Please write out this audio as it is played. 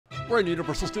We're in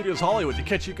Universal Studios Hollywood to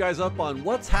catch you guys up on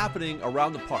what's happening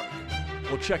around the park.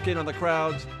 We'll check in on the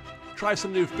crowds, try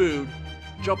some new food,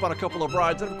 jump on a couple of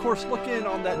rides, and of course look in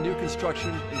on that new construction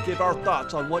and give our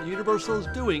thoughts on what Universal is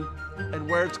doing and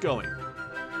where it's going.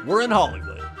 We're in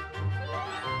Hollywood.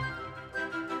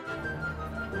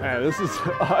 Man,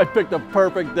 I picked a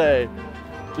perfect day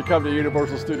to come to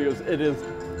Universal Studios. It is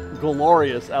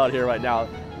glorious out here right now.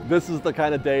 This is the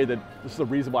kind of day this is the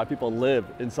reason why people live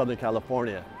in Southern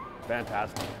California.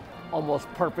 Fantastic. Almost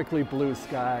perfectly blue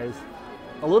skies.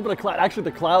 A little bit of cloud. Actually,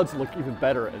 the clouds look even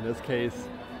better in this case.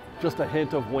 Just a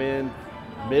hint of wind,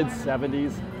 mid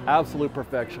 70s, absolute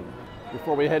perfection.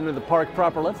 Before we head into the park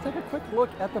proper, let's take a quick look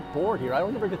at the board here. I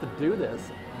don't ever get to do this.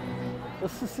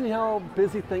 Let's just see how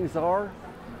busy things are.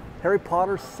 Harry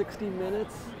Potter, 60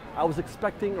 minutes. I was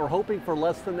expecting or hoping for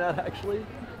less than that, actually.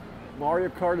 Mario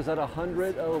Kart is at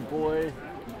 100, oh boy.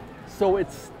 So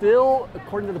it's still,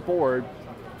 according to the board,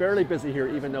 fairly busy here,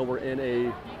 even though we're in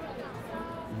a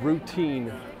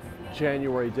routine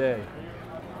January day.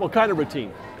 Well, kind of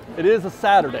routine. It is a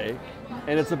Saturday,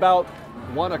 and it's about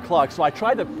 1 o'clock, so I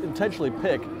tried to intentionally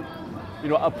pick,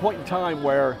 a point in time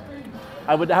where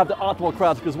I would have the optimal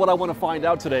crowds, because what I want to find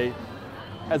out today,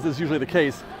 as is usually the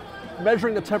case,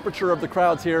 measuring the temperature of the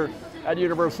crowds here at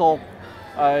Universal,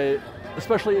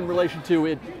 especially in relation to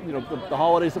it, the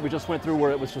holidays that we just went through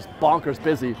where it was just bonkers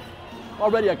busy.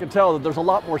 Already I can tell that there's a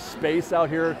lot more space out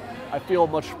here. I feel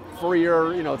much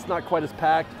freer, it's not quite as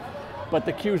packed, but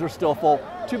the queues are still full.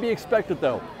 To be expected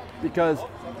though, because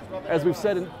as we've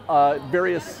said in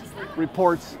various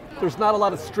reports, there's not a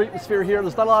lot of streetmosphere here.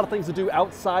 There's not a lot of things to do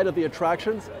outside of the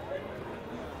attractions.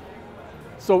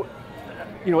 So,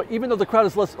 even though the crowd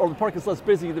is less, or the park is less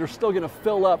busy, they're still gonna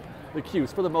fill up the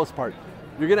queues for the most part.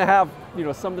 You're gonna have,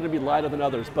 some that are gonna be lighter than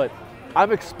others, but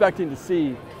I'm expecting to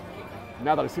see,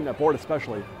 now that I've seen that board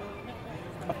especially,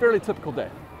 a fairly typical day.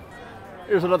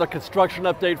 Here's another construction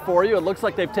update for you. It looks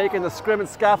like they've taken the scrim and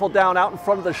scaffold down out in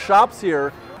front of the shops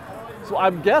here. So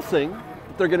I'm guessing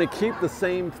they're gonna keep the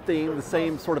same theme, the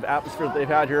same sort of atmosphere that they've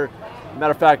had here.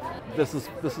 Matter of fact, this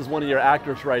is one of your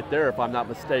actors right there, if I'm not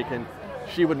mistaken.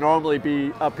 She would normally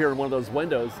be up here in one of those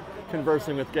windows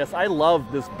conversing with guests. I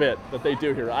love this bit that they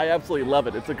do here. I absolutely love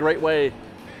it. It's a great way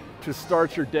to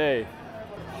start your day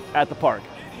at the park.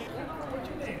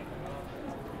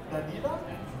 How do you know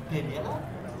he's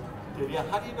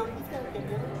got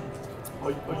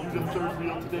Are you the third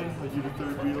wheel today? Are you the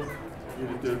third wheel? You're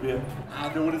the third wheel.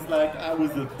 I know what it's like. I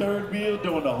was the third wheel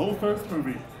during the whole first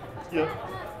movie. Yep.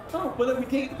 Oh, well, let me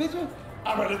take the picture.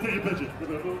 I'm ready to take a picture.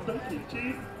 Thank you,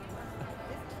 Chief.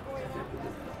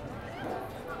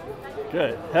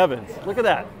 Good heavens, look at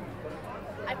that.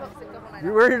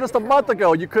 You were here just a month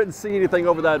ago. You couldn't see anything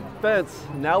over that fence.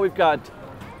 Now we've got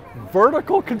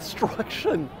vertical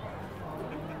construction.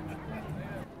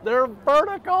 They're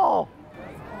vertical.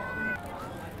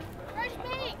 Fresh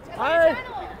meat. Hi,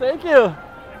 thank you.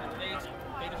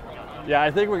 Yeah,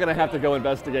 I think we're gonna have to go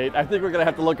investigate. I think we're gonna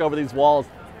have to look over these walls.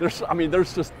 There's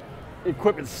just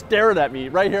equipment staring at me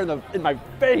right here in my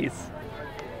face.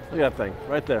 Look at that thing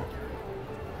right there.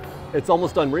 It's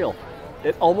almost unreal.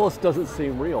 It almost doesn't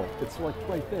seem real. It's like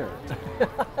right there.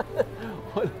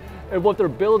 And what they're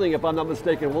building, if I'm not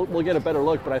mistaken, we'll get a better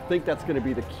look, but I think that's gonna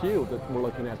be the queue that we're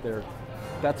looking at there.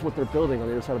 That's what they're building on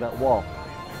the other side of that wall.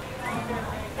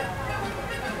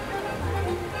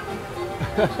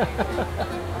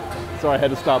 So I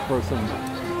had to stop for some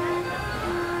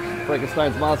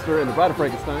Frankenstein's monster and the Bride of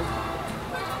Frankenstein.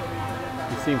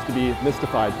 He seems to be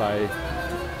mystified by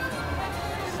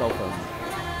cell phones.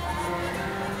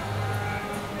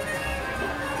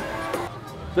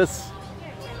 This,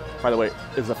 by the way,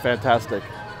 is a fantastic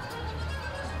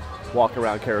walk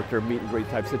around character, meet and greet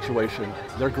type situation.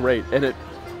 They're great, and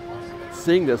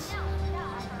seeing this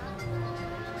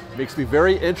makes me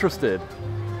very interested,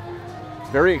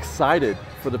 very excited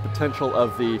for the potential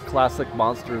of the classic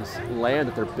monsters land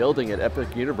that they're building at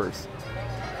Epic Universe.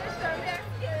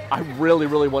 I really,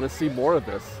 really want to see more of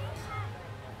this.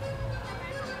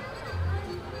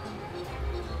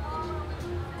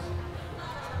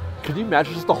 Can you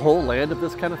imagine just the whole land of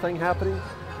this kind of thing happening?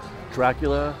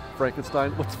 Dracula,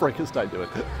 Frankenstein. What's Frankenstein doing?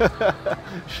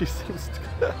 She seems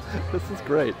to, this is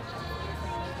great.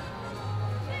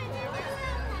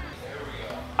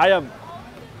 I am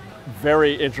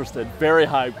very interested, very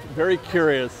hyped, very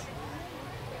curious.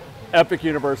 Epic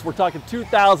Universe. We're talking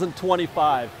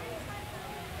 2025.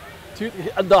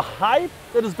 The hype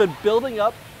that has been building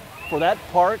up for that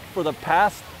park for the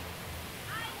past,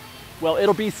 well,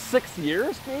 it'll be 6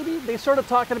 years maybe? They started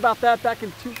talking about that back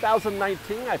in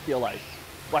 2019, I feel like.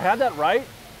 Do I have that right?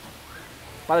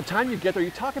 By the time you get there,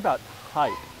 you talk about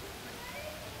hype.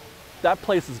 that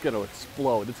place is going to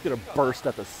explode. It's going to burst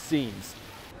at the seams.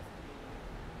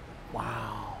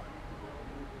 Wow.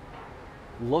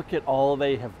 Look at all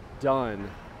they have done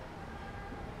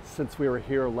since we were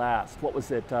here last. What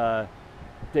was it?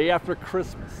 Day after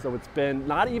Christmas. So it's been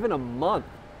not even a month.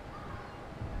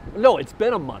 No, it's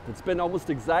been a month. It's been almost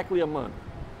exactly a month.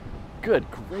 Good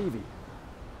gravy.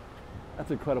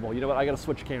 That's incredible. You know what? I got to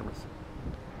switch cameras.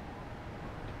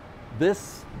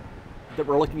 This that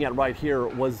we're looking at right here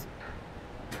was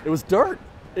dirt.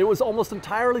 It was almost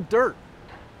entirely dirt.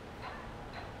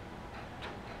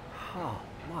 Oh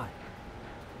my.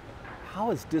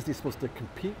 How is Disney supposed to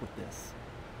compete with this?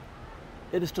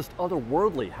 It is just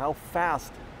otherworldly how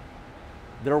fast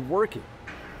they're working.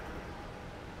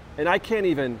 And I can't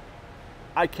even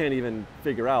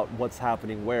figure out what's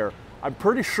happening where. I'm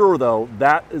pretty sure though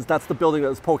that's the building that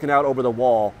was poking out over the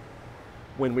wall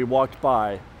when we walked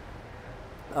by.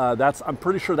 I'm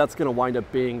pretty sure that's going to wind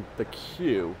up being the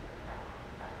queue.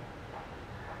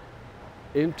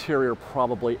 Interior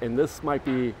probably, and this might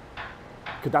be,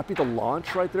 could that be the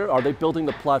launch right there? Are they building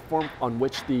the platform on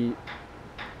which the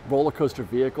roller coaster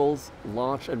vehicles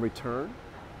launch and return?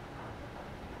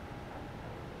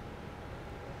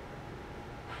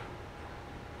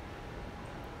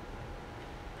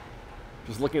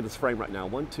 Just looking at this frame right now.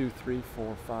 1, 2, 3,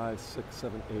 4, 5, 6,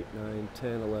 7, 8, 9,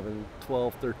 10, 11,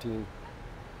 12, 13.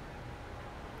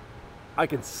 I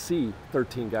can see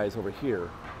 13 guys over here.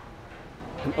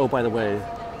 And oh, by the way,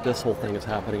 this whole thing is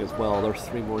happening as well. There's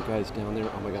 3 more guys down there.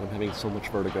 Oh my God, I'm having so much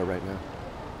vertigo right now.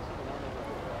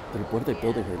 What are they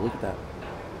building here? Look at that.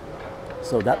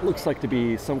 So that looks like to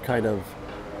be some kind of,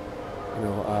 you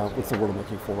know, what's the word I'm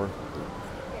looking for?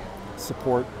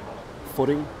 Support,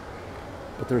 footing,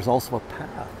 but there's also a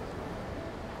path.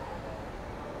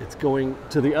 It's going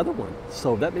to the other one.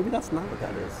 So that maybe that's not what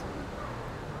that is.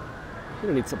 We're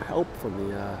gonna need some help from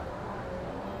the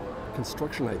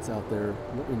constructionites out there.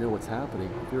 Let me know what's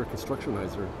happening. If you're a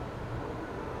constructionizer,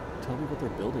 tell me what they're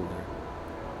building there.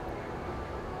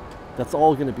 That's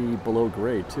all going to be below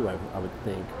grade too, I would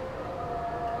think.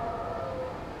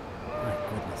 My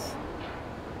goodness.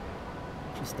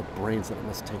 Just the brains that it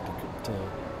must take to...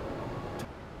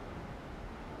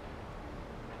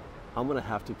 I'm going to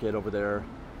have to get over there,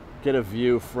 get a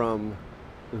view from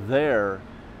there,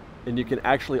 and you can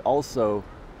actually also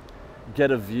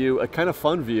get a view, a kind of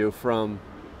fun view from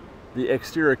the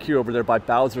exterior queue over there by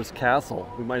Bowser's Castle.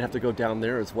 We might have to go down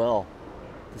there as well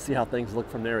to see how things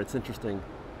look from there. It's interesting.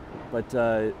 But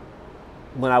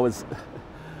when I was,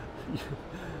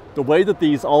 the way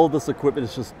that all of this equipment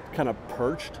is just kind of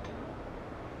perched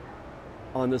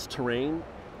on this terrain,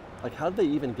 like how did they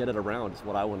even get it around is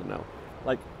what I want to know.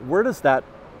 Like where does that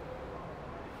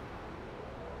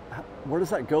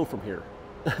go from here?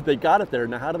 They got it there,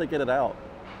 now how do they get it out?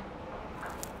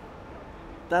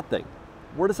 That thing,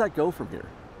 where does that go from here?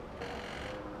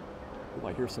 Oh,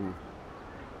 I hear some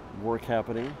work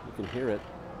happening, you can hear it.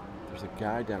 There's a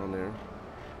guy down there.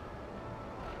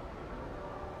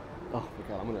 Oh my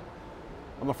God,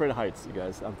 I'm afraid of heights, you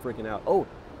guys. I'm freaking out. Oh!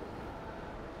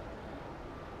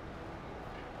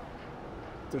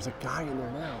 There's a guy in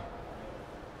there now.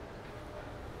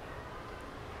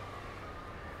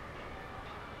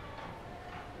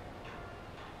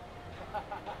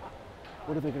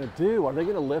 What are they gonna do? Are they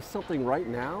gonna lift something right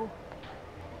now?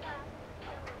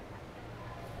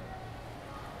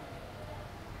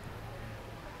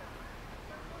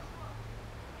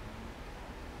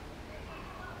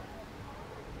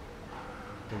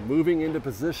 They're moving into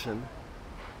position.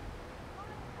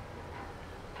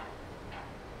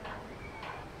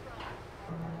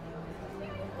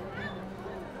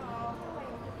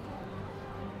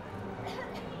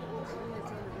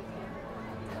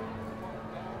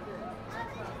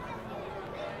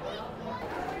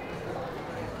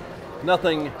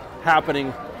 Nothing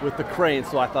happening with the crane,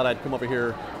 so I thought I'd come over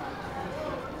here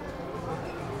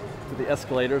to the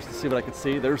escalators to see what I could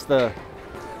see. That's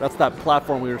that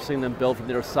platform we were seeing them build from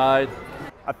the other side.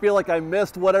 I feel like I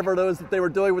missed whatever it was that they were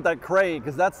doing with that crane,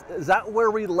 because is that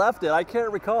where we left it? I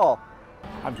can't recall.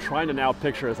 I'm trying to now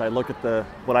picture as I look at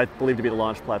what I believe to be the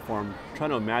launch platform, trying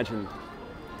to imagine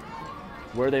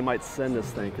where they might send this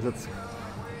thing, because it's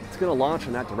going to launch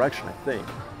in that direction, I think.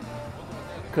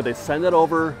 Could they send it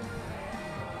over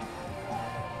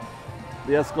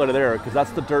the escalator there, because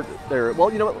that's the dirt there?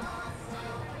 Well, you know what?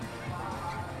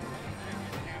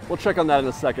 We'll check on that in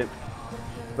a second.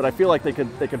 But I feel like they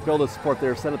could build a support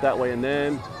there, send it that way, and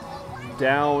then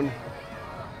down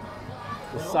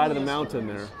the side of the mountain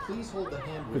there.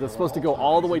 Because it's supposed to go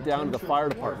all the way down to the fire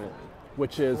department,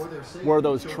 which is where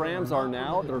those trams are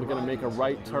now. They're going to make a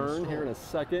right turn here in a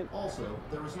second. Also,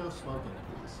 there was no smoking,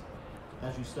 please.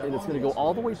 and it's going to go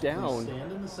all the way down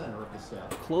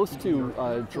close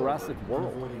to Jurassic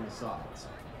World.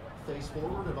 Face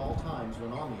forward at all times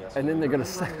when on the escalator. And then they're going to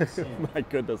send, my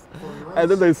goodness, and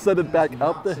then they send it back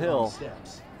up the hill,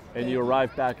 and you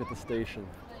arrive back at the station,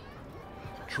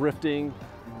 drifting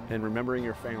and remembering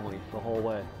your family the whole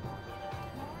way.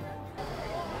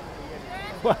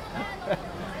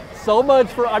 So much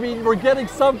for, I mean, we're getting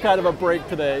some kind of a break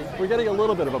today. We're getting a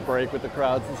little bit of a break with the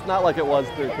crowds. It's not like it was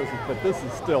during Christmas, but this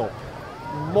is still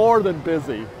more than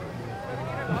busy.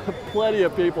 Plenty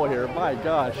of people here, my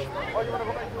gosh.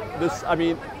 This, I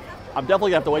mean, I'm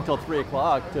definitely gonna have to wait till 3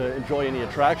 o'clock to enjoy any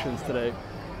attractions today,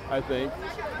 I think.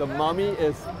 The Mummy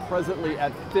is presently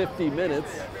at 50 minutes.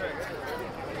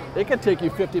 It could take you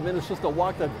 50 minutes just to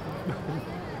walk the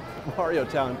Mario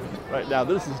Town right now.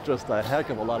 This is just a heck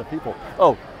of a lot of people.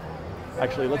 Oh,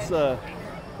 actually, let's go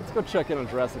check in on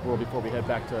Jurassic World before we head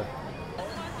back to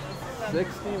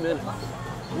 60 minutes.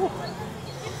 Woo.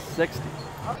 60.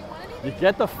 You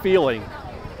get the feeling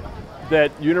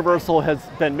that Universal has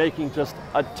been making just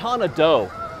a ton of dough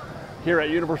here at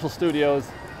Universal Studios,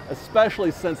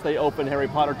 especially since they opened Harry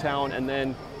Potter Town and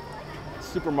then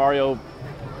Super Mario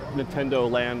Nintendo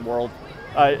Land World.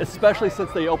 Especially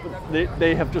since they opened,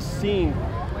 they have just seen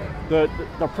the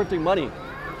printing money.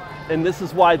 And this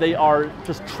is why they are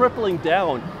just tripling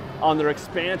down on their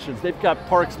expansions. They've got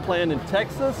parks planned in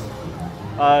Texas.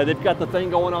 They've got the thing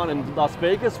going on in Las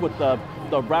Vegas with the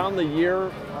round the year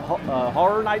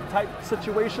horror night type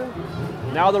situation.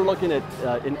 Now they're looking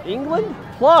at in England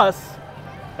plus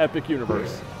Epic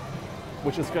Universe,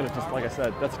 which is going to just, like I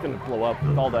said, that's going to blow up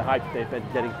with all the hype they've been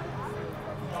getting.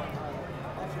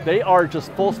 They are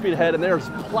just full speed ahead, and they're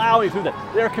just plowing through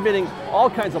that. They're committing all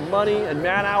kinds of money and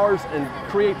man hours and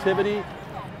creativity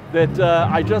that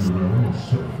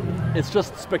it's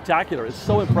just spectacular. It's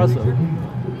so impressive,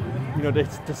 you know,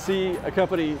 to see a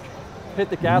company hit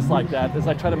the gas like that as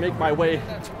I try to make my way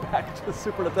back to the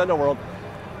Super Nintendo world.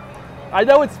 I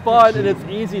know it's fun and it's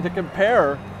easy to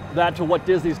compare that to what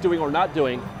Disney's doing or not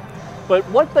doing, but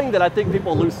one thing that I think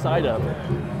people lose sight of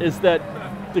is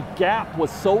that the gap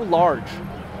was so large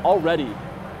already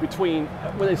between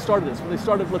when they started this. When they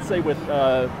started, let's say, with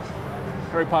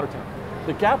Harry Potter Town,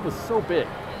 the gap was so big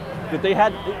that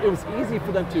it was easy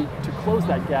for them to close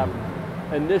that gap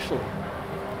initially.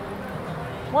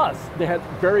 Plus, they had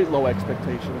very low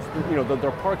expectations. You know,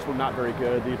 their parks were not very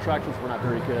good. The attractions were not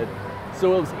very good.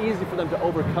 So it was easy for them to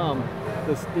overcome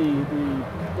the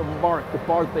bar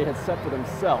that they had set for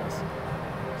themselves.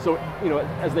 So, you know,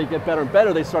 as they get better and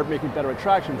better, they start making better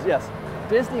attractions. Yes,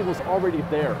 Disney was already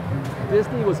there.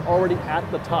 Disney was already at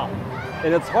the top.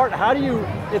 And it's hard,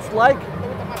 it's like,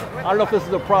 I don't know if this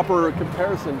is a proper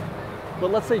comparison,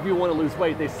 but let's say if you want to lose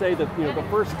weight, they say that, you know, the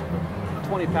first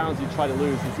 20 pounds you try to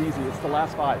lose is easy. It's the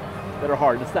last 5 that are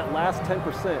hard. It's that last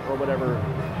 10% or whatever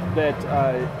that,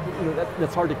 you know,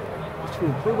 that's hard to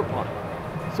improve upon.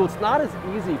 So it's not as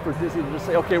easy for Disney to just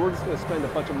say, okay, we're just going to spend a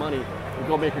bunch of money and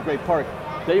go make a great park.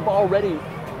 They're already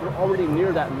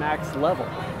near that max level.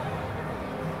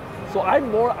 So I'm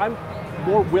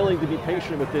more willing to be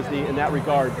patient with Disney in that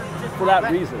regard for that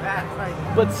reason.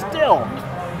 But still,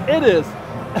 it is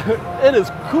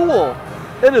cool.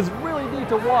 It is really neat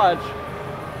to watch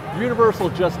Universal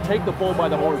just take the bull by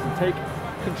the horns and take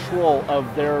control of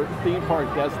their theme park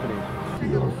destiny.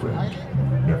 Your friend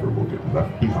never will get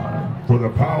left behind, for the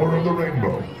power of the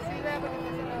rainbow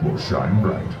will shine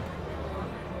bright.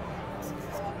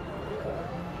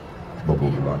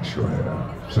 Bubble likes your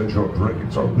hair, since your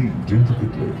braids are weaved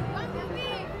intricately.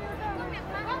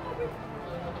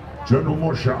 General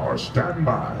Mooreshower, stand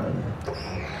by.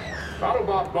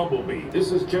 Autobot Bumblebee,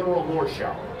 this is General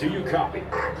Mooreshower. Do you copy?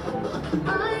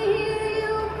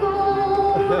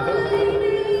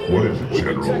 What is it, We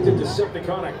General? detected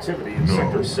Decepticon activity in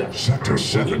Sector 7. Sector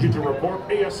 7. We need you to report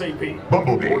ASAP.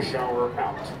 Bumblebee. Mooreshower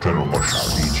out. General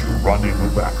Mooreshower needs you.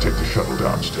 Rendezvous back. Take the shuttle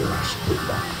downstairs. Good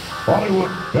luck.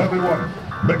 Hollywood, everyone,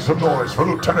 make some noise for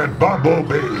Lieutenant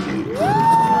Bumblebee.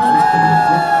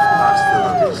 Hasta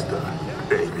la vista,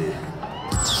 baby.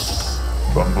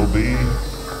 Bumblebee?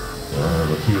 I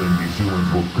have a feeling these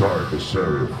humans will guard this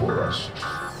area for us.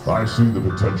 I see the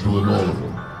potential in all of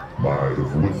them. I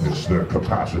have witnessed their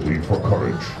capacity for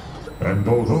courage. And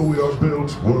although we are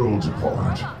built worlds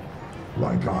apart,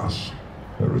 like us,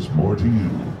 there is more to you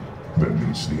than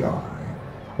meets the eye.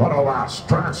 Autobots,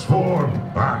 transform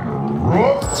and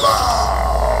roll out!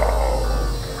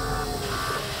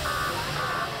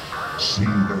 See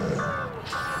you there.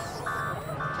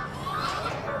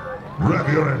 Rev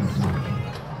your engine.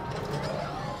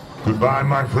 Goodbye,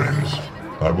 my friends.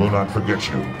 I will not forget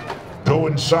you. Go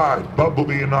inside.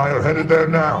 Bumblebee and I are headed there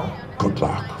now. Good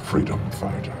luck, freedom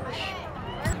fighters.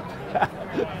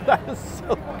 That is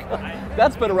so good.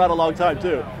 That's been around a long time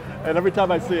too. And every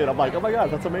time I see it, I'm like, oh my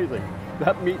God, that's amazing.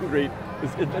 That meet and greet,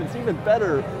 it's even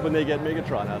better when they get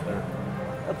Megatron out there.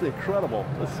 That's incredible.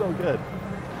 That's so good.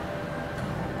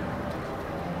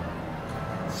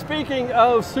 Speaking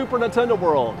of Super Nintendo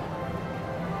World,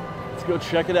 let's go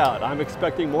check it out. I'm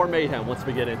expecting more mayhem once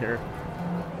we get in here.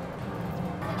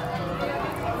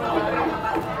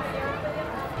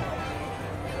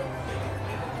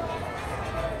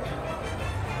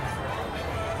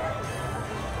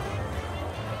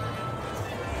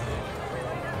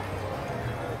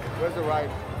 Where's the ride?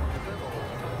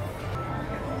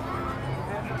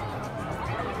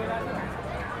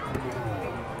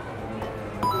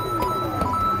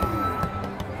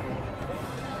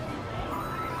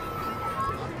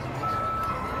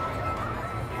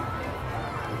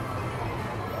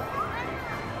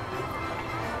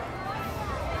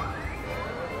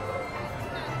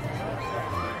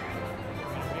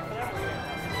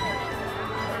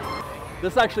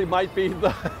 This actually might be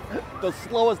the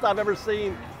slowest I've ever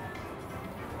seen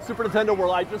Super Nintendo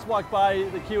World. I just walked by,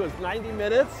 the queue is 90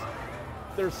 minutes.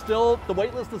 There's still, the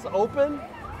wait list is open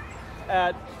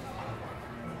at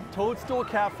Toadstool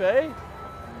Cafe.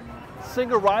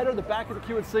 Single rider, the back of the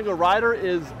queue at single rider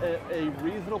is a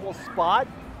reasonable spot.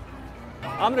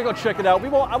 I'm gonna go check it out.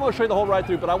 I won't show you the whole ride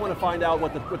through, but I want to find out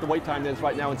what the wait time is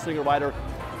right now in single rider,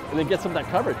 and then get some of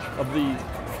that coverage of the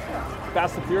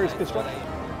Fast and Furious construction.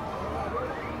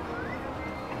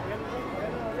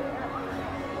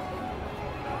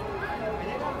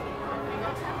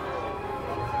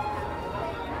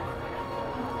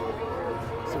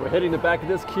 We're hitting the back of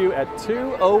this queue at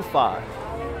 2:05.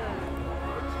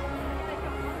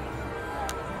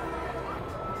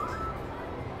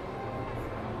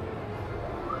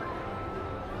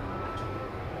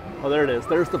 Oh, there it is.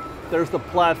 There's the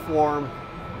platform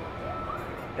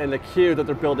and the queue that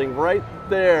they're building right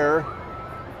there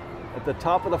at the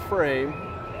top of the frame.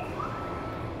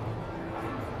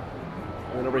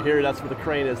 And then over here, that's where the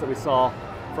crane is that we saw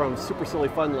from Super Silly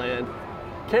Funland.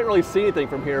 Can't really see anything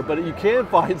from here, but you can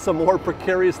find some more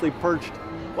precariously perched,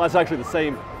 well, it's actually the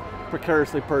same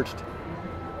precariously perched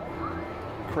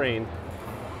crane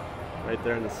right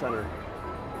there in the center.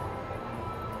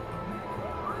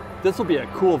 This will be a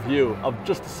cool view of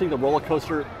just to see the roller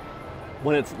coaster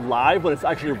when it's live, when it's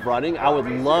actually running. I would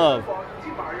love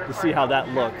to see how that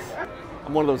looks.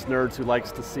 I'm one of those nerds who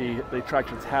likes to see the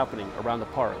attractions happening around the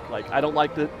park. Like, I don't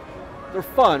like they're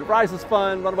fun. Rise is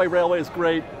fun, Runaway Railway is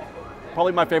great.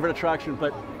 Probably my favorite attraction,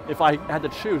 but if I had to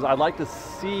choose, I'd like to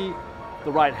see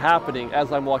the ride happening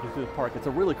as I'm walking through the park. It's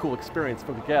a really cool experience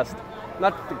for the guest.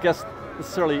 Not the guest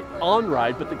necessarily on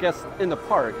ride, but the guest in the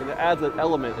park. And it adds an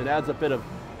element, it adds a bit of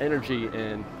energy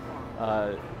and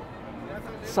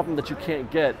something that you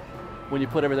can't get when you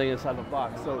put everything inside the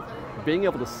box. So being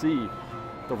able to see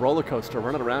the roller coaster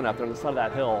running around out there on the side of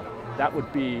that hill, that would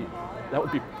be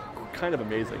kind of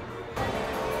amazing.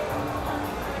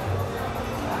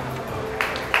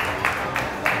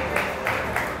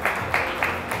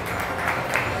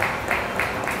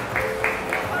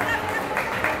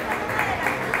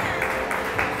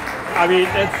 I mean,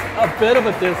 it's a bit of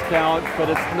a discount, but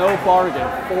it's no bargain.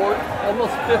 For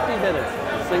almost 50 minutes,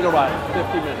 single ride,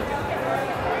 50 minutes.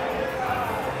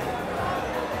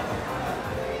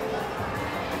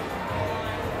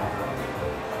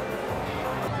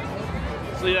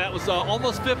 So yeah, it was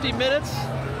almost 50 minutes.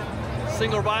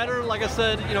 Single rider, like I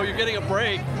said, you know, you're getting a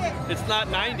break. It's not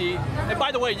 90. And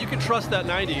by the way, you can trust that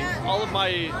 90. All of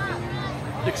my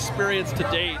experience to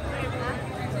date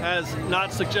has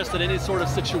not suggested any sort of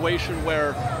situation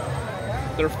where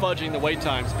they're fudging the wait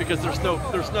times, because there's no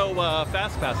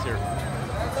fast pass here,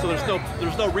 so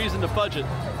there's no reason to fudge it.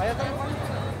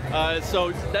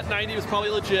 So that 90 was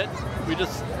probably legit. We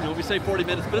just, you know, we say 40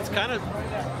 minutes, but it's kind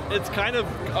of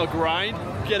a grind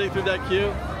getting through that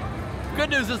queue. Good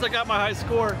news is I got my high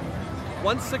score,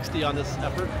 160 on this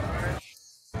effort.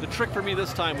 The trick for me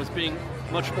this time was being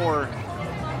much more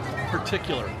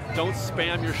particular. Don't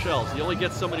spam your shells. You only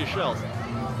get so many shells.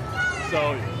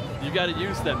 So you got to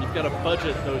use them. You've got to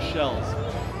budget those shells.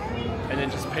 And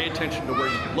then just pay attention to where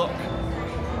you look.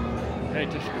 Pay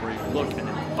attention to where you look and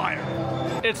then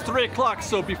fire. It's 3 o'clock,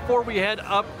 so before we head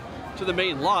up to the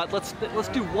main lot, let's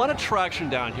do one attraction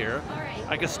down here.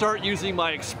 I can start using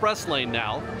my express lane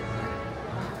now.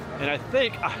 And I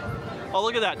think, oh,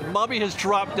 look at that. Mummy has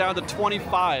dropped down to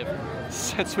 25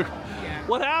 since we,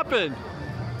 what happened?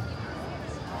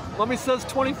 Mummy says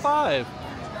 25.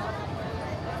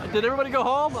 Did everybody go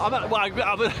home?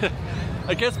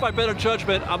 against my better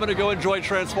judgment, I'm gonna go enjoy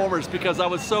Transformers because I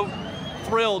was so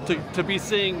thrilled to be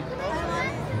seeing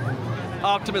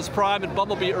Optimus Prime and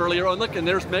Bumblebee earlier. Oh, look, and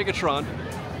there's Megatron.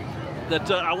 That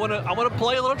I wanna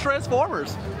play a little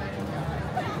Transformers.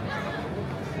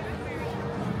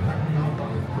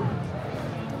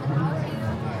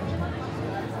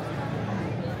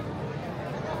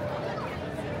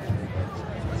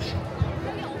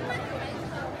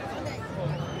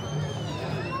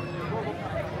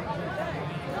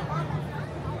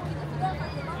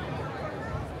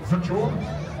 Is that yours?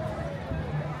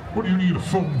 What do you need a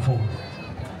phone for?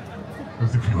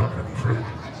 As if you have any friends.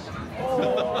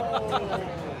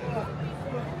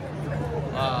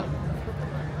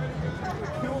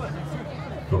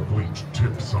 The bleach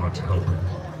tips aren't helping.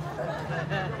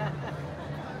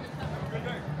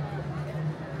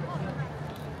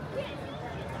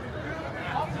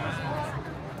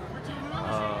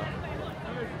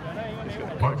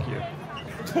 Fuck you.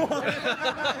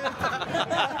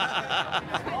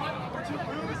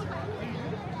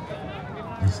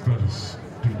 Is that a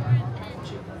statement?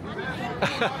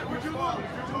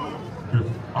 If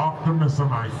Optimus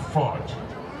and I fought,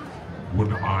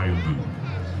 would I lose?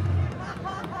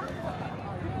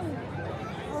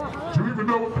 Do you even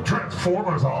know what the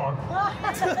Transformers are?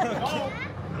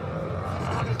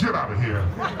 Get out of here.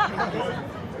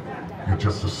 You're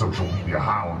just a social media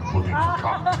hound looking for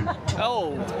content.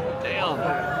 Oh, damn.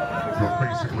 You're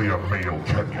basically a male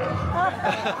Kenya.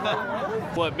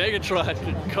 What, Megatron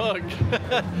can cook.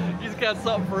 He's got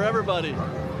something for everybody.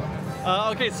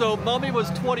 Okay, so Mummy was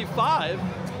 25,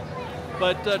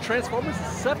 but Transformers is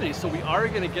 70, so we are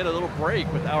going to get a little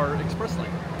break with our Express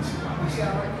Lane.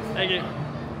 Thank you.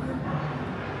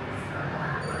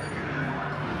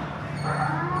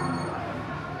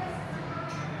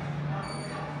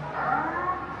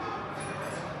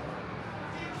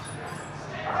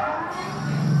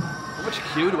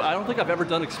 I don't think I've ever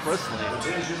done Express Lane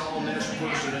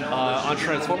on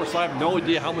Transformers, so I have no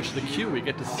idea how much of the queue we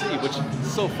get to see, which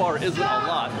so far isn't a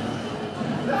lot.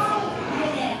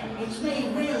 It's me,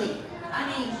 Wheelie. I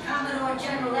mean, Commodore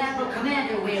General Admiral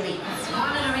Commander Wheelie.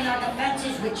 Monitoring our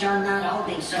defenses, which are not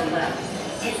holding so well.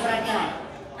 Here's what I got.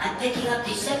 I'm picking up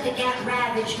Decepticon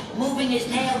Ravage, moving his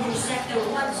tail through Sector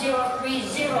 1030,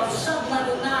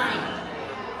 Sub-Level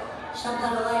 9.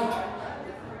 Sub-Level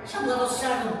 8. Sub-Level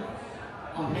 7.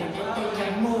 Oh man, that thing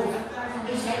can move.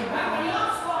 He's heading right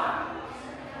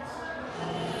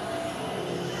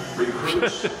the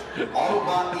Recruits,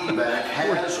 Autobot evac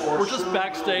has We're just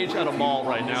backstage at a mall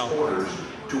right now. And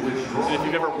if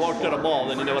you've ever walked at a mall,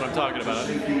 then you know what I'm talking about.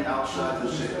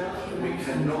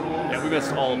 Yeah, we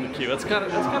missed all of the queue. That's kind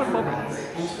of bummer.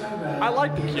 I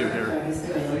like the queue here.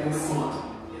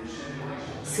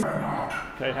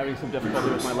 Okay, having some difficulty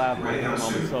with my lav mic at the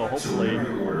moment, so hopefully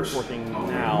it's working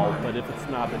now, but if it's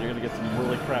not, then you're going to get some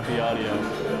really crappy audio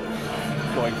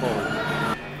going forward.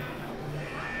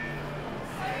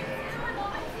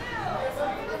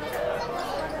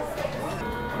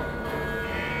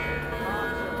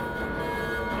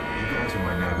 You guys are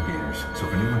my navigators, so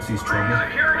if anyone sees trouble...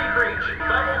 Security breach,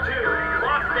 level 2,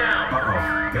 locked down.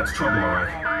 Uh-oh, that's trouble, all right.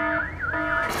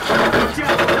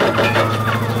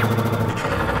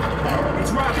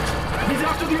 It's Ravage! He's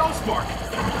after the Allspark!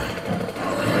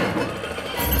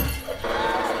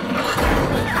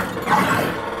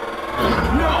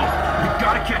 No! We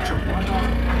gotta catch him!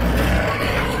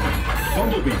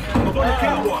 Bumblebee, up on the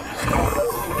catwalk!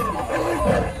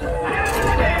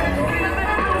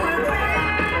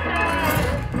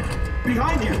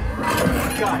 Behind you!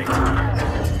 Got it!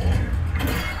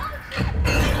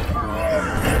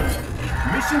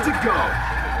 Mission to go!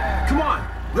 Come on!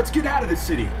 Let's get out of this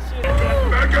city!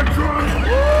 Megatron!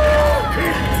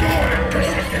 Keep going,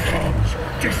 Decepticons!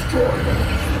 Destroy them!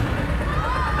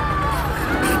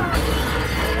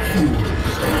 Fools!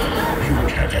 You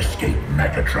can't escape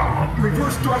Megatron!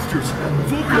 Reverse thrusters!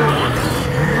 Full power!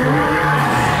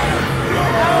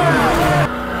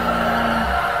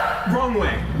 Wrong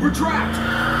way! We're trapped!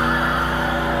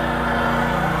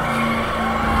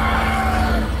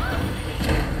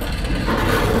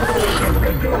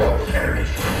 Surrender or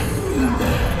perish!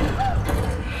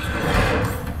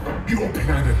 Your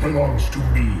planet belongs to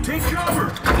me! Take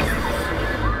cover!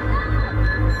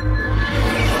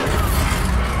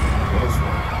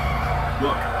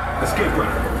 Look, escape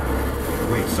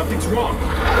route. Wait, something's wrong.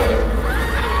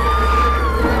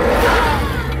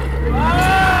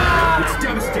 It's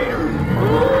Devastator.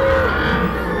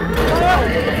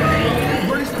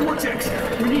 Where's Vortex?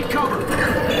 We need cover.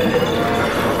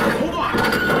 Hold on.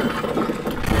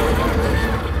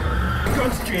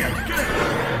 Guns jammed.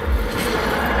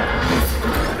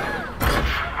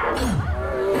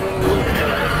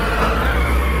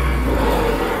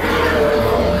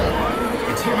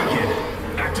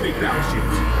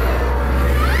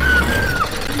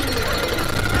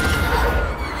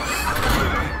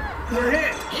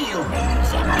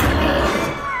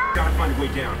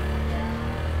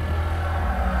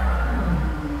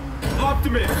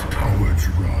 Optimus! Cowards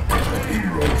run,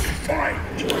 heroes fight.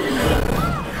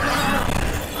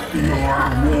 Your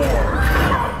war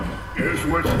is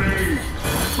with me.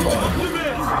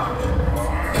 Optimus!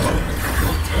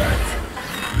 Protect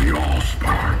the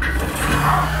Allspark.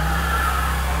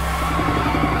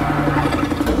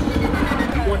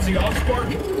 He wants the Allspark?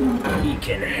 He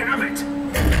can have it!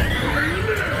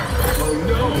 Oh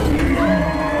no!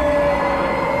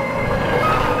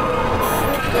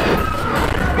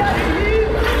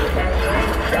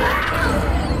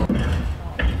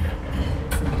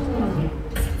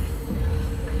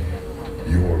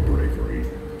 Your bravery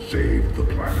saved the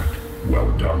planet.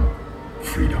 Well done,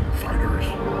 freedom fighters.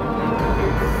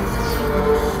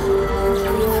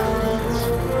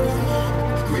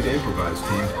 Way to improvise,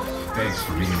 team. Thanks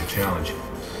for meeting the challenge.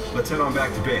 Let's head on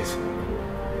back to base.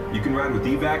 You can ride with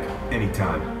evac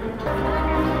anytime.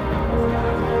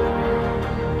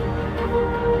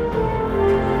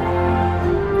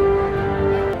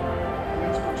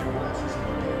 Please put your glasses in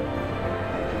the air.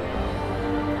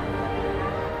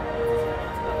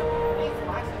 These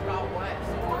glasses got wet,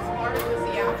 so it's harder to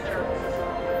see after.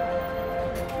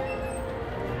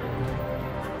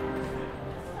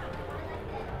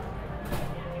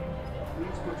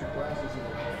 Please put your glasses in the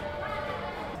air.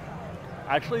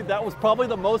 Actually, that was probably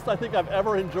the most I think I've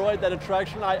ever enjoyed that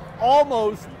attraction. I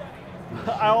almost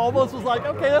was like,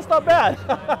 okay, that's not bad.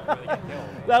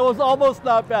 That was almost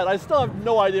not bad. I still have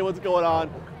no idea what's going on.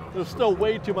 There's still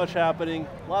way too much happening,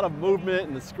 a lot of movement,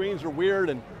 and the screens are weird,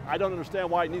 and I don't understand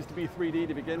why it needs to be 3D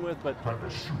to begin with, but Time to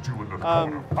shoot you in the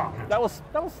corner pocket.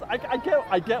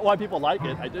 I get why people like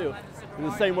it, I do. In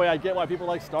the same way I get why people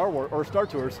like Star Wars or Star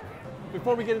Tours.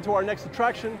 Before we get into our next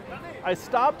attraction, I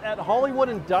stopped at Hollywood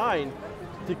and Dine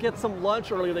to get some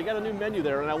lunch earlier. They got a new menu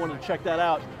there, and I wanted to check that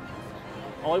out.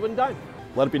 Hollywood and Dine.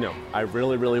 Let it be known, I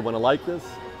really, really want to like this.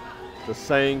 Just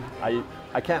saying,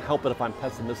 I can't help it if I'm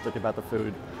pessimistic about the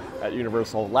food at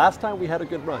Universal. Last time we had a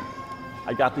good run.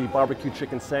 I got the barbecue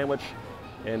chicken sandwich,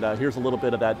 and here's a little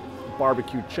bit of that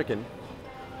barbecue chicken.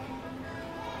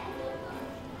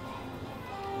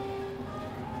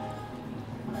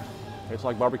 Tastes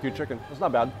like barbecue chicken. It's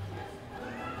not bad.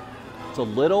 It's a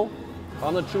little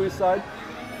on the chewy side.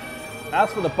 As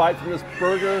for the bite from this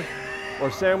burger or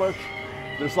sandwich,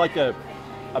 there's like a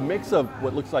mix of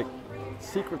what looks like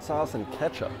secret sauce and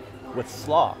ketchup with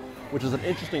slaw, which is an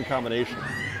interesting combination.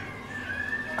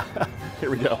 Here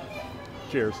we go.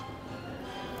 Cheers.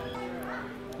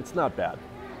 It's not bad.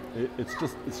 It's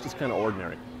just kind of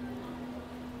ordinary.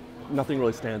 Nothing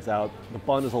really stands out. The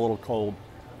bun is a little cold.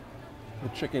 The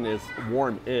chicken is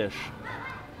warm-ish.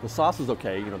 The sauce is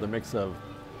okay. You know, the mix of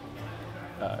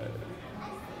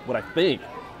what I think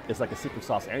is like a secret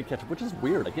sauce and ketchup, which is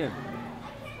weird. Again,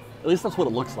 at least that's what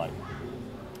it looks like.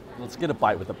 Let's get a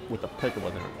bite with the pickle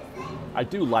in there. I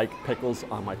do like pickles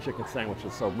on my chicken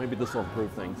sandwiches, so maybe this will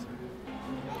improve things.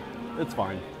 It's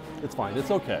fine. It's fine.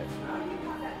 It's okay.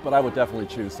 But I would definitely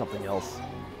choose something else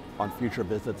on future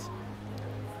visits.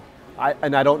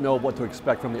 And I don't know what to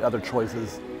expect from the other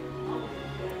choices.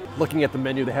 Looking at the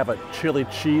menu, they have a chili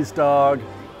cheese dog,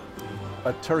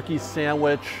 a turkey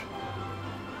sandwich,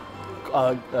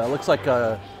 looks like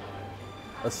a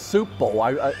soup bowl.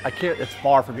 I can't, it's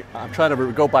far from me. I'm trying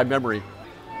to go by memory.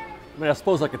 I mean, I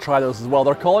suppose I could try those as well.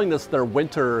 They're calling this their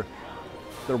winter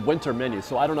menu,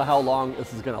 so I don't know how long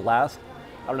this is gonna last.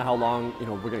 I don't know how long, you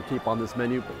know, we're gonna keep on this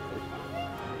menu,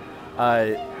 but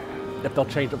if they'll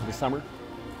change it for the summer.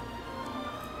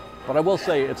 But I will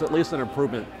say it's at least an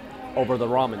improvement over the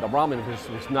ramen. The ramen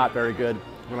was not very good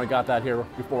when I got that here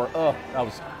before. Oh, that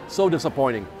was so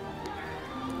disappointing.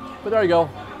 But there you go.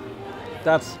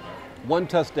 That's one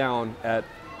test down at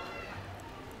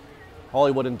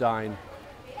Hollywood and Dine.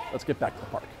 Let's get back to the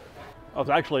park. I was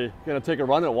actually going to take a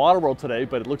run at Waterworld today,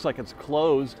 but it looks like it's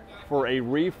closed for a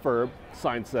refurb,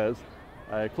 sign says.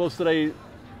 Closed today.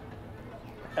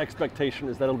 Expectation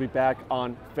is that it'll be back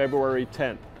on February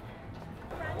 10th.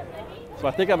 So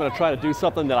I think I'm going to try to do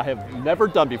something that I have never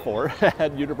done before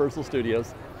at Universal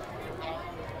Studios.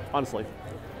 Honestly,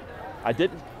 I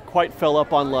didn't quite fill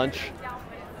up on lunch.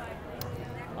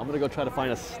 I'm going to go try to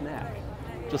find a snack,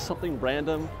 just something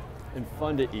random and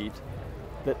fun to eat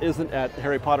that isn't at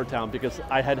Harry Potter Town, because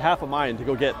I had half a mind to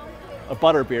go get a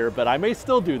butterbeer, but I may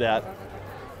still do that.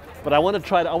 But I want to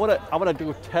try to, I want to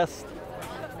go test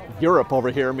Europe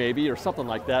over here maybe, or something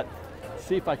like that.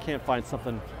 See if I can't find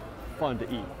something fun to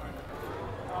eat.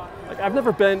 Like, I've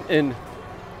never been in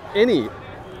any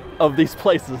of these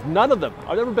places, none of them.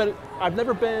 I've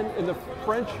never been in the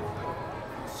French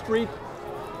Street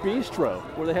Bistro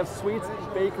where they have sweets,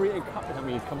 bakery, and coffee. I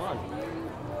mean, come on.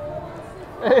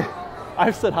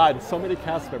 I've said hi to so many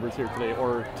cast members here today,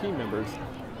 or team members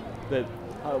that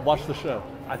watch the show.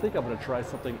 I think I'm going to try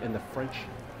something in the French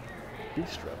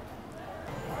bistro.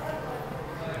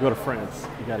 To go to France,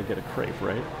 you got to get a crepe,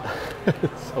 right?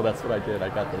 So that's what I did. I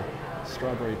got the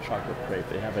strawberry chocolate crepe.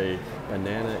 They have a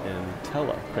banana and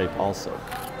Nutella crepe also.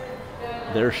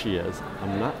 There she is.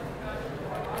 I'm not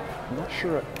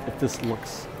sure if this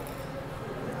looks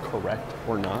correct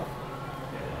or not.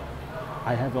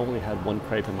 I have only had one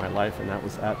crepe in my life, and that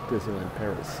was at Disneyland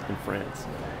Paris in France.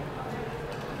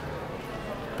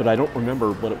 But I don't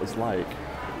remember what it was like,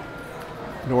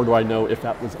 nor do I know if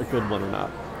that was a good one or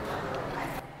not.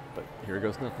 But here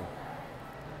goes nothing.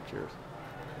 Cheers.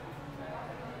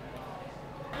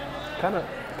 Kind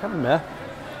of meh.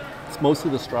 It's mostly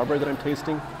the strawberry that I'm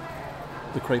tasting.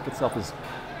 The crepe itself is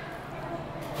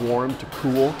warm to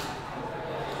cool.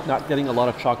 Not getting a lot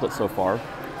of chocolate so far.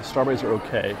 The strawberries are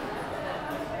okay.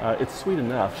 It's sweet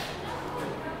enough.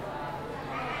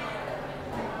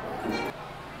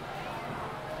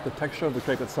 The texture of the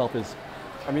crepe itself is,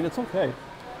 I mean, it's okay.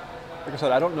 Like I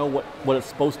said, I don't know what it's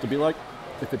supposed to be like.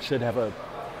 If it should have a,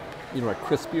 you know, a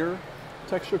crispier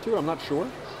texture to it, I'm not sure.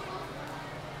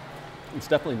 It's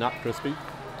definitely not crispy,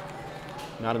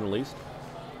 not in the least.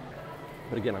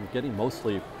 But again, I'm getting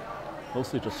mostly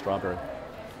just strawberry.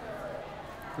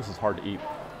 This is hard to eat.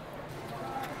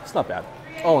 It's not bad.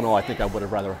 Oh no, I think I would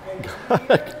have rather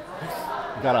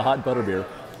got a hot butterbeer.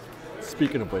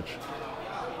 Speaking of which,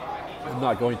 I'm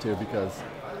not going to because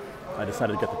I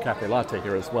decided to get the cafe latte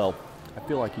here as well. I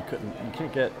feel like you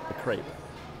can't get a crepe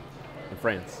in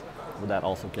France without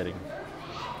also getting,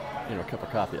 you know, a cup of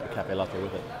coffee, a cafe latte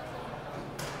with it.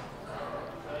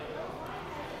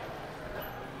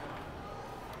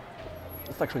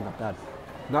 It's actually not bad.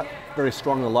 Not very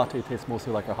strong. The latte tastes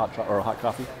mostly like a hot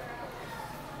coffee.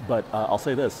 But I'll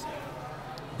say this,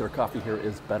 their coffee here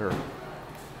is better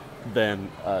than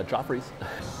Joffrey's.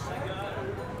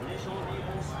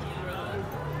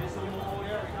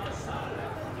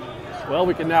 Well,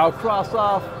 we can now cross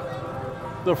off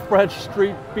the French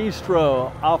Street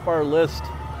Bistro off our list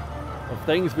of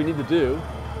things we need to do.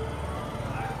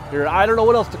 Here, I don't know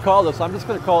what else to call this. I'm just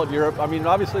going to call it Europe. I mean,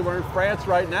 obviously we're in France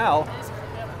right now.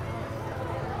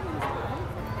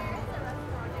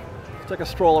 Take a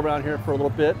stroll around here for a little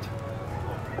bit.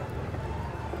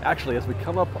 Actually, as we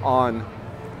come up on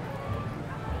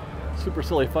Super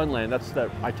Silly Funland,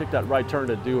 I took that right turn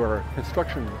to do our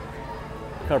construction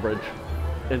coverage,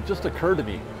 and it just occurred to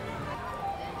me,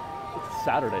 it's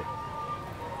Saturday.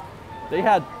 They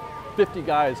had 50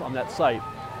 guys on that site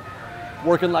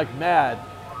working like mad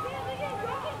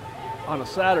on a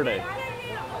Saturday.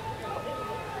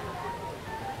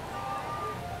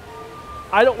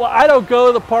 I don't go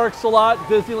to the parks a lot,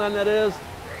 Disneyland that is,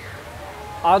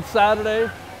 on Saturday,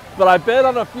 but I've been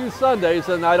on a few Sundays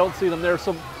and I don't see them there,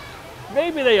 so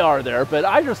maybe they are there, but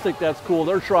I just think that's cool.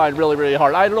 They're trying really, really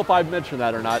hard. I don't know if I've mentioned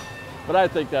that or not, but I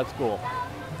think that's cool.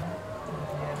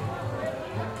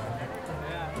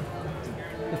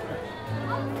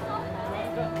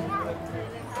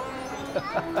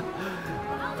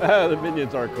 The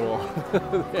Minions are cool.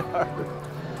 They are.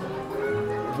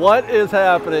 What is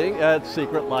happening at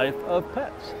Secret Life of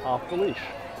Pets Off the Leash?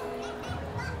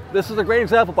 This is a great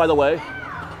example, by the way.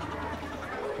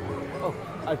 Oh,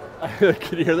 I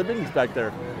can hear the Minions back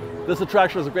there. This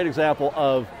attraction is a great example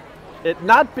of it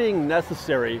not being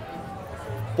necessary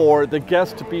for the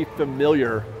guest to be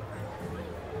familiar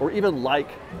or even like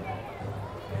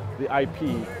the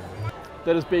IP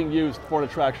that is being used for an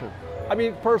attraction. I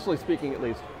mean, personally speaking at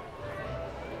least,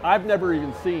 I've never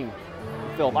even seen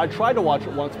the film. I tried to watch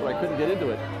it once, but I couldn't get into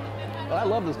it. But I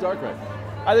love this dark ride.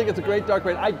 I think it's a great dark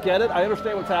ride. I get it. I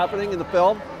understand what's happening in the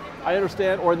film. I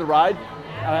understand, or in the ride.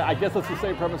 I guess it's the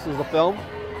same premise as the film.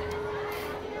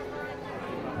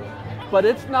 But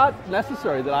it's not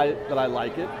necessary that I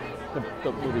like it,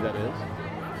 the movie that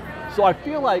is. So I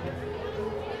feel like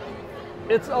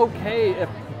it's okay if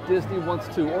Disney wants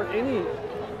to, or any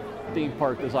theme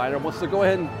park designer wants to go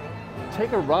ahead and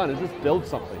take a run and just build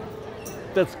something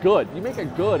that's good. You make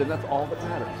it good, and that's all that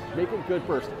matters. Make it good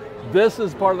first. This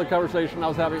is part of the conversation I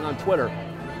was having on Twitter,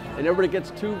 and everybody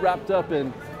gets too wrapped up in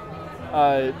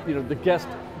you know, the guest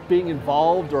being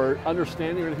involved or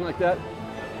understanding or anything like that.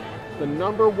 The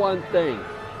number one thing,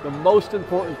 the most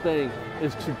important thing,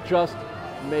 is to just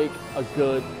make a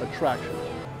good attraction.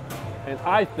 And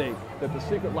I think that the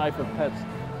Secret Life of Pets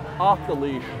Off the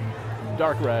Leash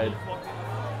dark ride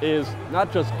is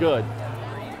not just good,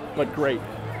 but great.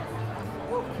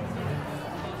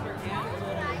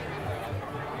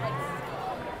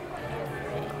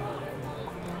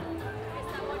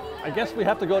 I guess we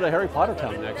have to go to Harry Potter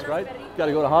Town next, right? Got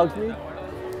to go to Hogsmeade.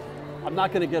 I'm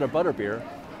not going to get a butterbeer,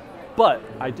 but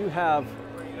I do have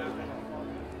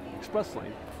Express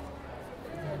Lane.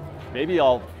 Maybe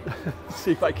I'll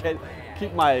see if I can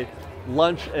keep my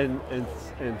lunch and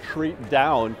treat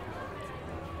down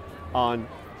on,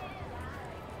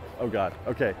 oh God,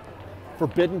 okay.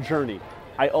 Forbidden Journey.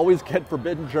 I always get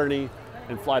Forbidden Journey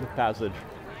and Flight of Passage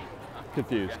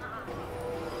confused.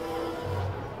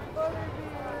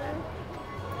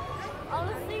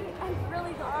 Honestly, I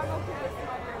really don't know who this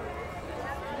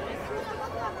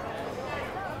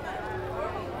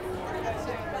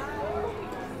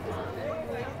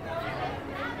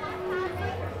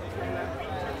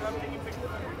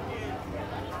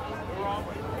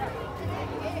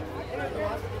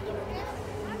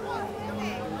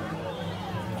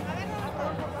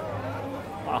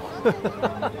Wow.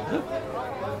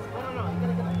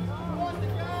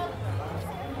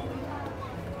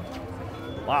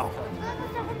 Wow.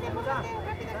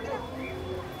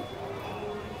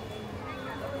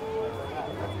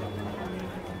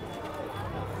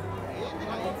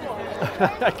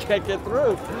 I can't get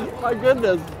through. My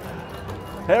goodness.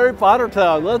 Harry Potter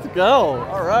Town, let's go.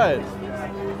 All right.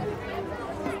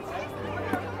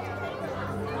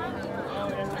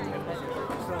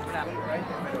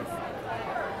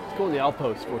 Let's go in the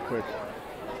outpost real quick.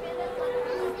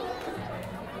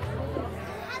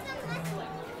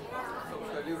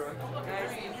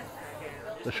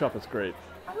 The shop is great.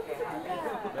 I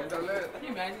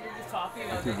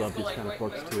do love these kind of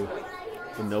books too.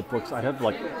 The notebooks. I have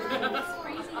like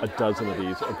a dozen of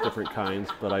these of different kinds,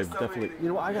 but I've definitely, you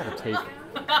know, I gotta take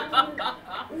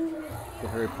the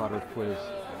Harry Potter quiz.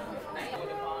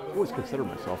 I always consider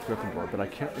myself Gryffindor, but I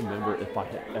can't remember if I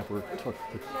had ever took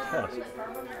the test.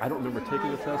 I don't remember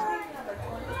taking the test,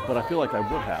 but I feel like I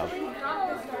would have.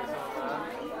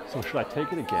 So should I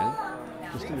take it again,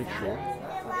 just to make sure?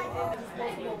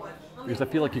 Because I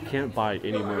feel like you can't buy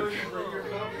any merch.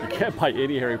 You can't buy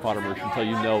any Harry Potter merch until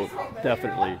you know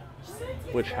definitely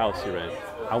which house you're in.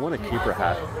 I want a keeper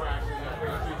hat.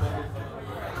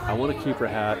 I want a keeper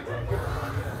hat,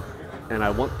 and I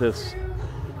want this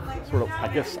sort of, I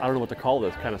guess, I don't know what to call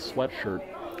this, kind of sweatshirt.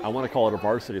 I want to call it a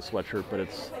varsity sweatshirt, but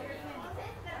it's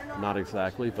not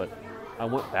exactly, but I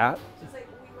want that.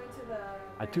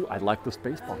 I like this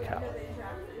baseball cap.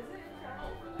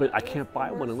 But I can't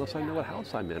buy one unless I know what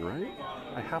house I'm in, right?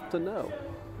 I have to know.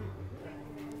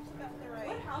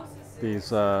 These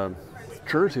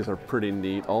jerseys are pretty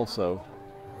neat also.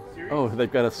 Oh,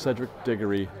 they've got a Cedric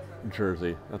Diggory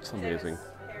jersey. That's amazing.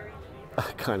 I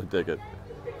kind of dig it.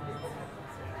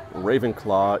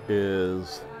 Ravenclaw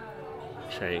is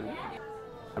Chang.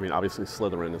 I mean, obviously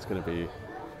Slytherin is going to be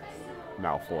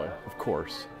Malfoy, of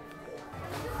course.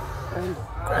 And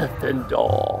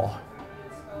Gryffindor.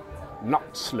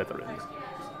 Not Slytherin.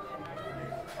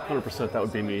 100% that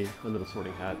would be me under the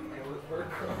sorting hat,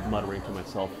 muttering to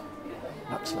myself,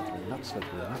 not Slytherin, not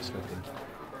Slytherin, not Slytherin.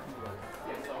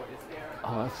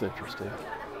 Oh, that's interesting.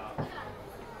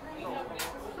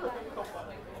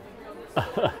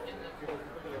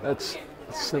 That's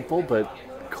simple but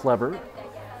clever.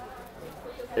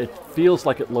 It feels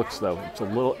like it looks though. It's a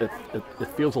little. It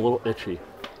feels a little itchy.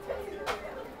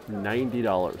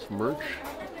 $90. Merch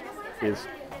is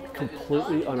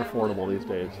completely unaffordable these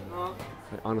days.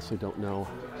 I honestly don't know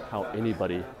how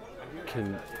anybody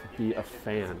can be a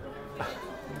fan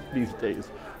these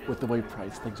days with the way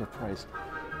things are priced.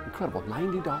 Incredible.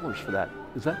 $90 for that.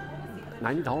 Is that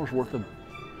 $90 worth of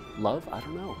love? I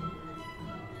don't know.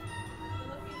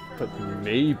 But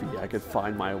maybe I could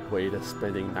find my way to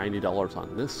spending $90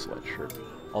 on this sweatshirt.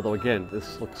 Although again,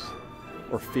 this looks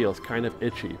or feels kind of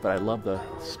itchy, but I love the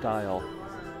style.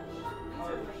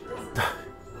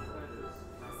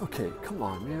 Okay, come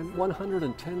on, man,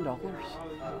 $110?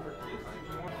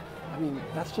 I mean,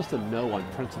 that's just a no on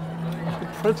principle.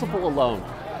 On principle alone.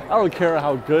 I don't care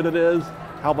how good it is,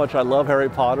 how much I love Harry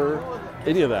Potter,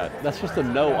 any of that. That's just a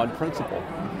no on principle.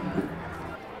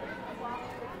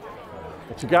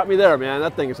 But you got me there, man.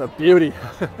 That thing is a beauty.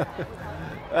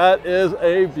 That is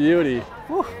a beauty.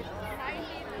 Whew.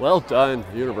 Well done,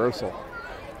 Universal.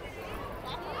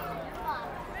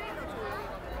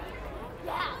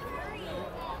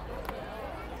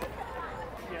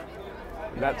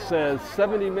 That says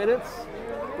 70 minutes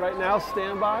right now,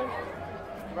 standby.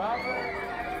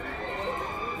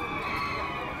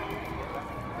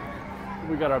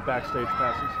 We got our backstage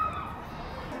passes.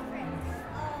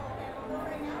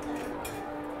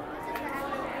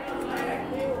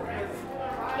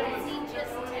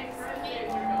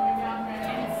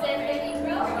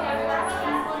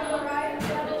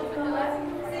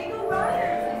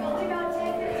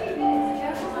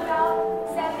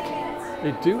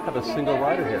 They do have a single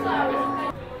rider here.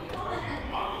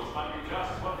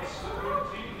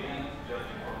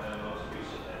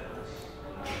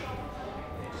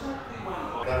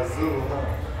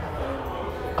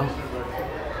 Oh.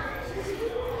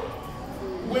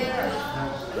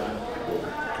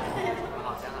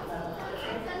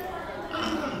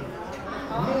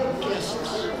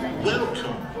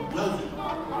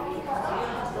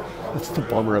 That's the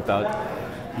bummer about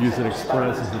using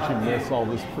Express is that you miss all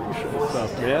this pre-show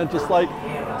stuff, man. Just like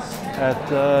at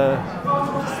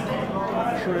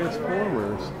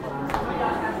Transformers,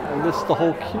 I missed the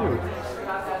whole queue.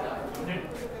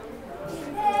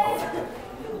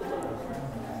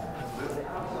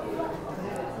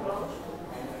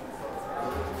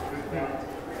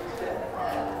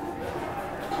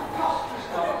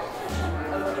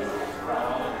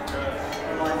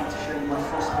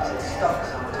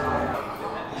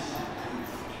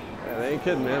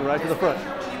 Kidding, man, right to the front.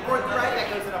 Fourth right, that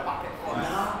goes in a pocket.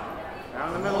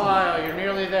 Down the middle aisle, you're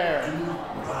nearly there.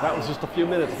 That was just a few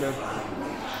minutes, man.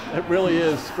 It really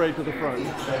is straight to the front. We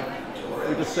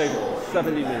just saved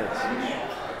 70 minutes.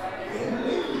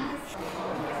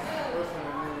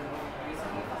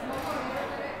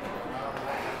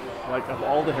 Like, of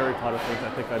all the Harry Potter things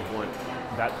I think I'd want,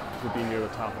 that would be near the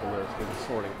top of the list with the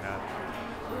sorting hat.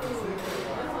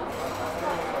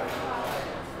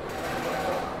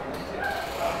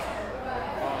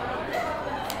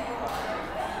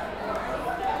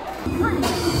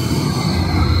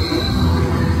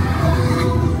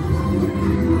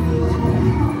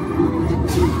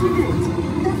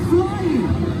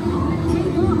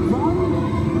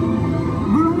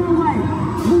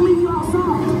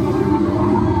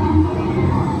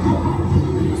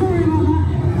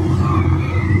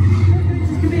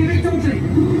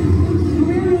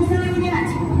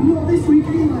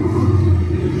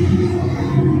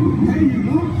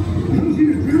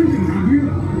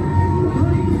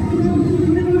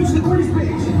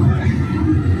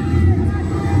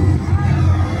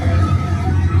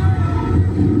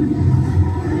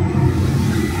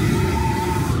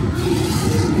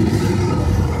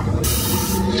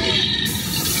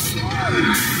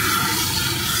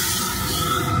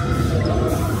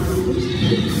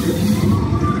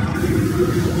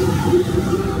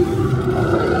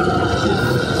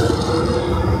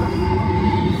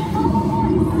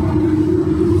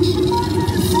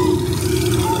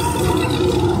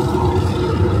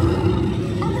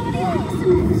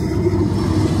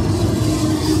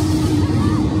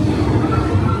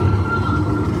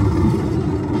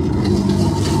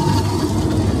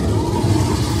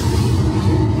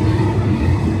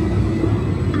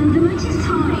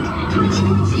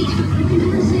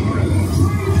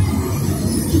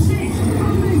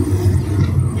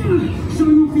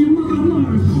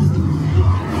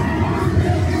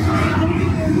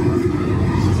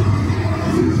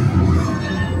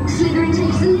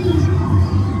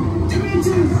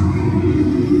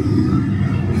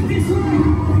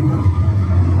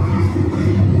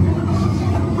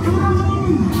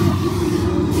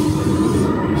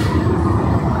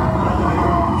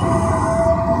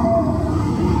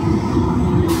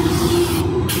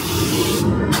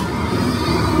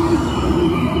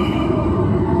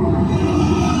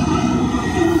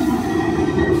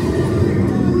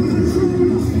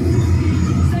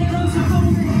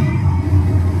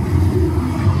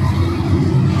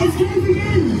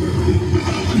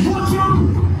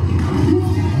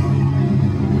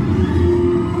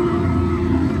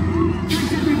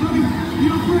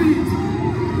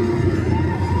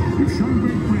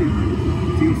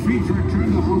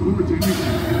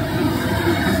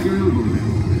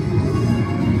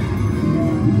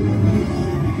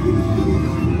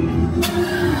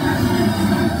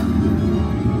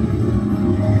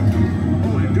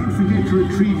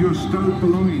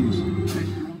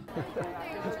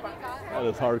 That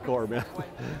is hardcore, man.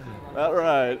 That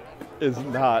ride is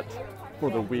not for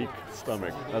the weak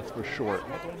stomach, that's for sure.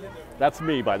 That's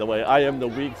me, by the way. I am the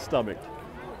weak stomach.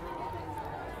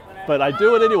 But I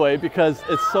do it anyway because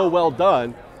it's so well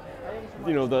done.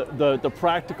 You know, the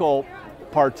practical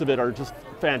parts of it are just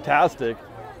fantastic.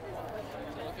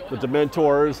 The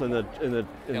Dementors and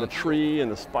the tree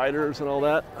and the spiders and all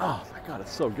that. Oh my God,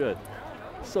 it's so good.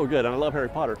 So good, and I love Harry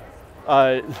Potter.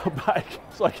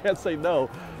 So I can't say no.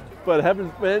 But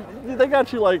heavens, man, they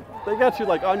got you like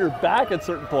on your back at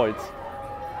certain points.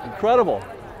 Incredible.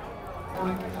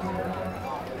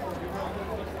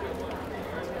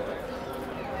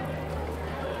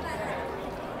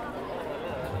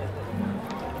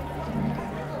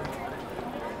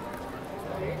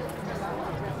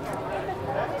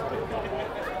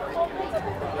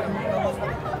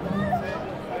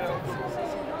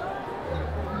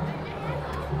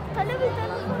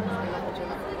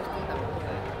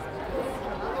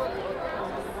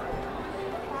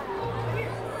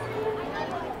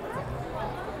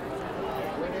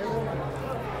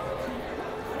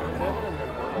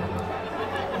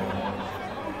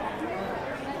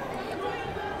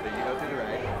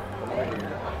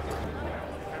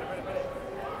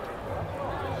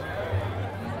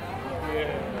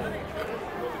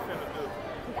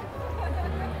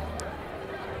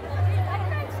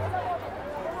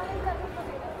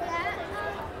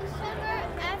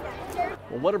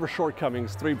 Well, whatever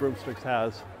shortcomings Three Broomsticks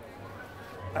has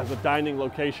as a dining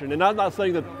location, and I'm not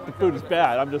saying that the food is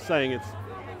bad, I'm just saying it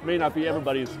may not be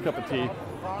everybody's cup of tea,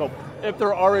 but if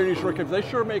there are any shortcomings, they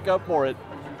sure make up for it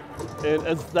in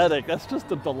aesthetic. That's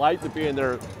just a delight to be in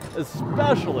there,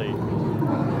 especially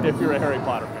if you're a Harry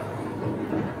Potter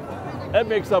fan. That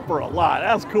makes up for a lot.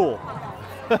 That's cool.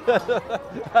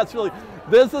 That's really,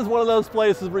 this is one of those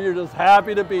places where you're just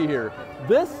happy to be here.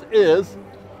 This is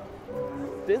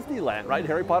Disneyland, right?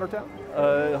 Harry Potter Town,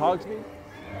 Hogsmeade.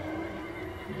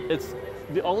 It's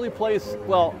the only place,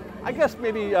 well, I guess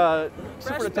maybe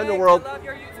Super Nintendo World.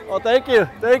 Oh, thank you,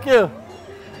 thank you.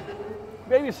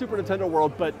 Maybe Super Nintendo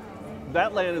World, but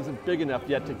that land isn't big enough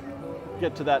yet to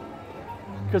get to that,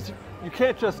 because you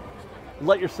can't just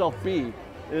let yourself be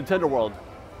in Nintendo World.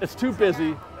 It's too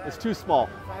busy, it's too small.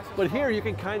 But here you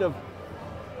can kind of,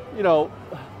 you know,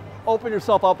 open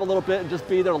yourself up a little bit and just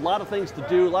be there. A lot of things to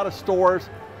do, a lot of stores.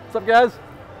 What's up, guys?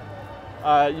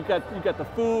 You've got the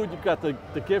food, you've got the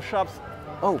gift shops.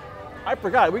 Oh, I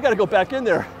forgot, we got to go back in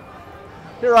there.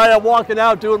 Here I am walking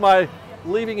out doing my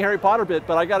leaving Harry Potter bit,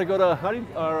 but I got to go to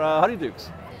Honeyduke's.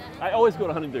 I always go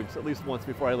to Honeyduke's at least once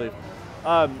before I leave.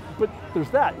 But there's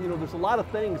that, you know, there's a lot of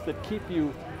things that keep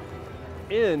you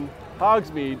in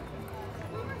Hogsmeade,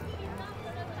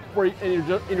 and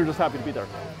you're just happy to be there.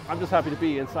 I'm just happy to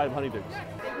be inside of Honeyduke's.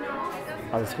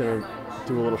 I was gonna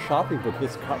do a little shopping, but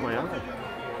this caught my eye.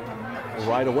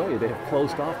 Right away, they have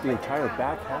closed off the entire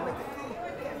back half,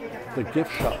 the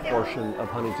gift shop portion of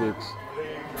Honeyduke's.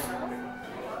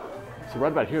 So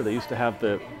right about here, they used to have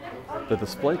the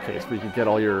display case where you could get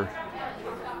all your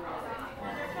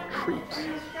treats,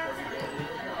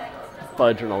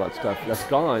 fudge and all that stuff. That's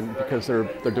gone because they're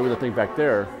doing the thing back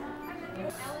there.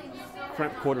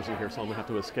 Cramped quarters in here, so I'm gonna have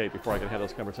to escape before I can have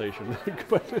this conversation.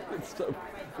 But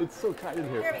it's so tight in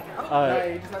here.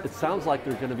 It sounds like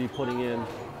they're gonna be putting in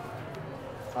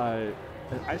an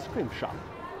ice cream shop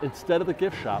instead of the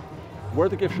gift shop. Where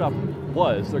the gift shop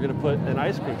was, they're gonna put an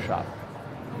ice cream shop.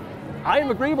 I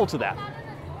am agreeable to that.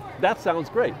 That sounds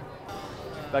great.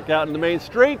 Back out in the main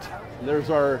street, there's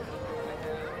our,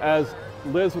 as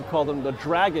Liz would call them, the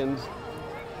dragons,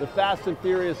 the Fast and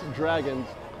Furious dragons.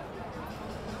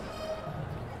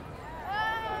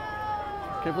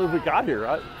 Can't believe we got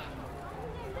here.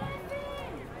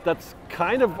 That's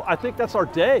kind of, I think that's our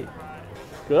day.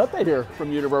 Good update here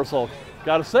from Universal.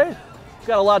 Gotta say,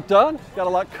 got a lot done, got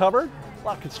a lot covered, a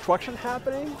lot of construction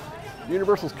happening.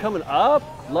 Universal's coming up.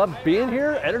 Loved being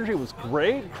here. Energy was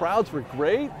great. Crowds were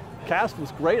great. Cast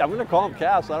was great. I'm gonna call them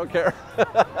cast. I don't care.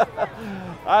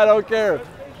 I don't care.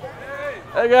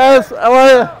 Hey guys, how are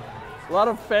you? A lot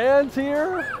of fans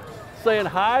here saying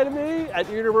hi to me at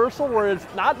Universal, where it's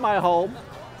not my home.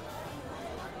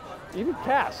 Even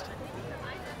cast.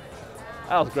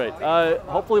 That was great.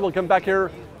 Hopefully we'll come back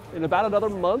here in about another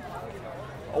month.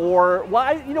 Or,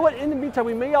 well, you know what, in the meantime,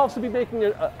 we may also be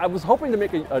making, I was hoping to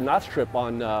make a Knott's trip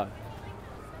on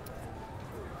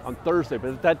Thursday,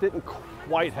 but that didn't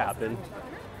quite happen.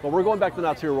 But we're going back to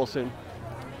Knott's here real soon.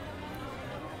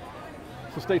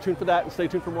 So stay tuned for that, and stay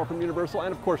tuned for more from Universal,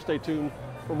 and of course stay tuned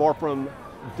for more from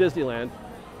Disneyland.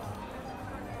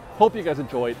 Hope you guys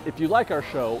enjoyed. If you like our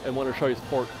show and want to show your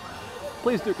support,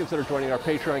 please do consider joining our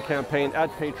Patreon campaign at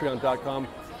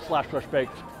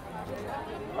patreon.com/freshbaked.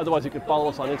 Otherwise, you can follow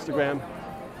us on Instagram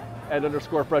at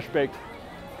 _freshbaked,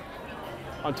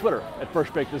 on Twitter at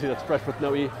freshbakedizzy, that's fresh with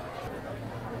no E.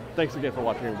 Thanks again for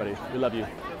watching, everybody. We love you.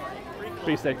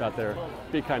 Be safe out there.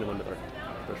 Be kind of under there.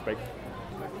 Fresh baked.